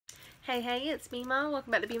Hey, it's Bema.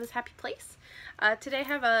 Welcome back to Bema's Happy Place. Today I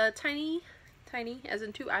have a tiny, as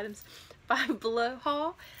in 2 items, Five Below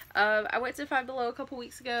haul. I went to Five Below a couple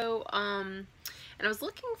weeks ago, and I was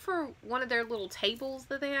looking for one of their little tables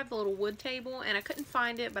that they have, the little wood table, and I couldn't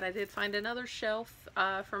find it, but I did find another shelf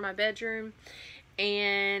for my bedroom,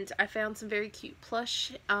 and I found some very cute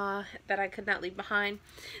plush that I could not leave behind.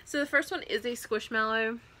 So the first one is a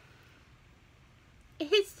Squishmallow.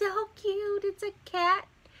 It's so cute. It's a cat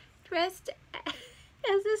dressed as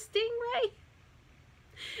a stingray.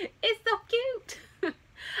 It's so cute.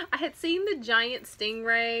 I had seen the giant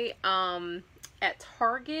stingray at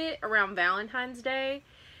Target around Valentine's Day,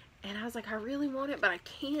 and I was like, I really want it, but I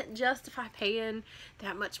can't justify paying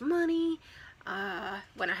that much money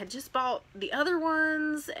when I had just bought the other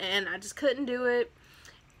ones, and I just couldn't do it.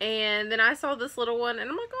 And then I saw this little one, and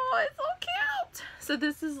I'm like, oh, it's so cute. So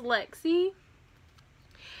this is Lexi.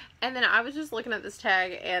 And then I was just looking at this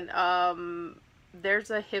tag, and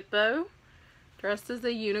there's a hippo dressed as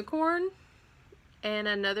a unicorn, and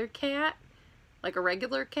another cat, like a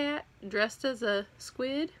regular cat, dressed as a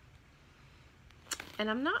squid. And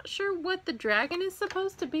I'm not sure what the dragon is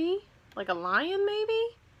supposed to be, like a lion maybe?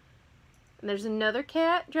 And there's another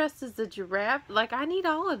cat dressed as a giraffe. Like, I need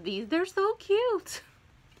all of these. They're so cute.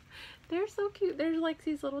 They're so cute. There's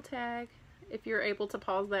Lexi's little tag, if you're able to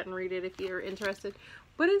pause that and read it if you're interested.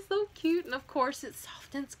 But it's so cute, and of course it's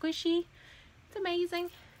soft and squishy. It's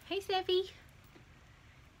amazing. Hey, Seffy.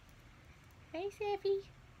 Hey, Seffy.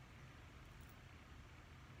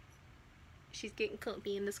 She's getting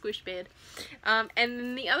comfy in the squish bed. And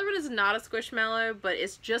then the other one is not a Squishmallow, but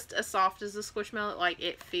it's just as soft as a Squishmallow. Like,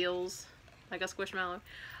 it feels like a Squishmallow.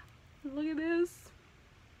 Look at this.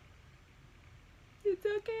 It's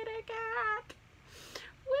a kitty cat.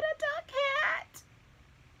 What a duck cat.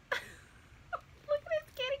 Look at this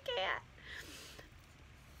kitty cat.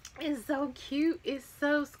 It's so cute. It's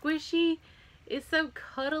so squishy. It's so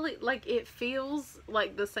cuddly. Like, it feels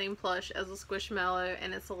like the same plush as a Squishmallow,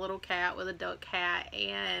 and it's a little cat with a duck hat.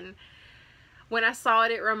 And when I saw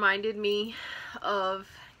it, it reminded me of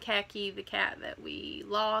Khaki, the cat that we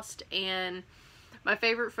lost. And my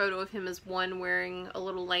favorite photo of him is one wearing a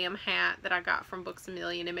little lamb hat that I got from Books A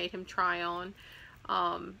Million and made him try on.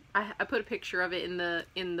 I put a picture of it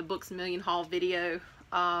in the Books A Million haul video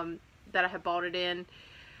that I had bought it in,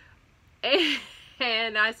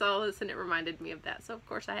 and I saw this and it reminded me of that, so of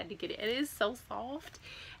course I had to get it. It is so soft.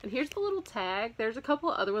 And here's the little tag. There's a couple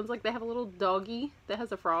of other ones, like they have a little doggy that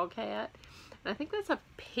has a frog hat, and I think that's a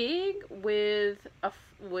pig with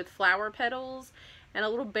flower petals, and a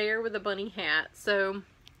little bear with a bunny hat. So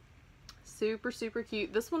super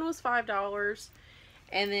cute. This one was $5.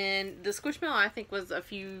 And then the Squishmallow, I think, was a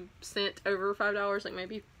few cents over $5, like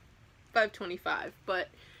maybe $5.25. But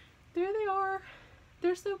there they are.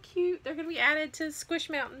 They're so cute. They're going to be added to Squish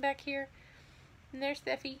Mountain back here. And there's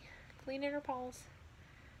Steffi, cleaning her paws.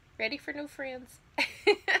 Ready for new friends.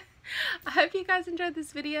 I hope you guys enjoyed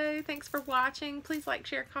this video. Thanks for watching. Please like,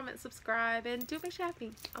 share, comment, subscribe, and do make sure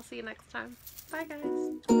happy. I'll see you next time. Bye,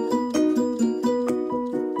 guys.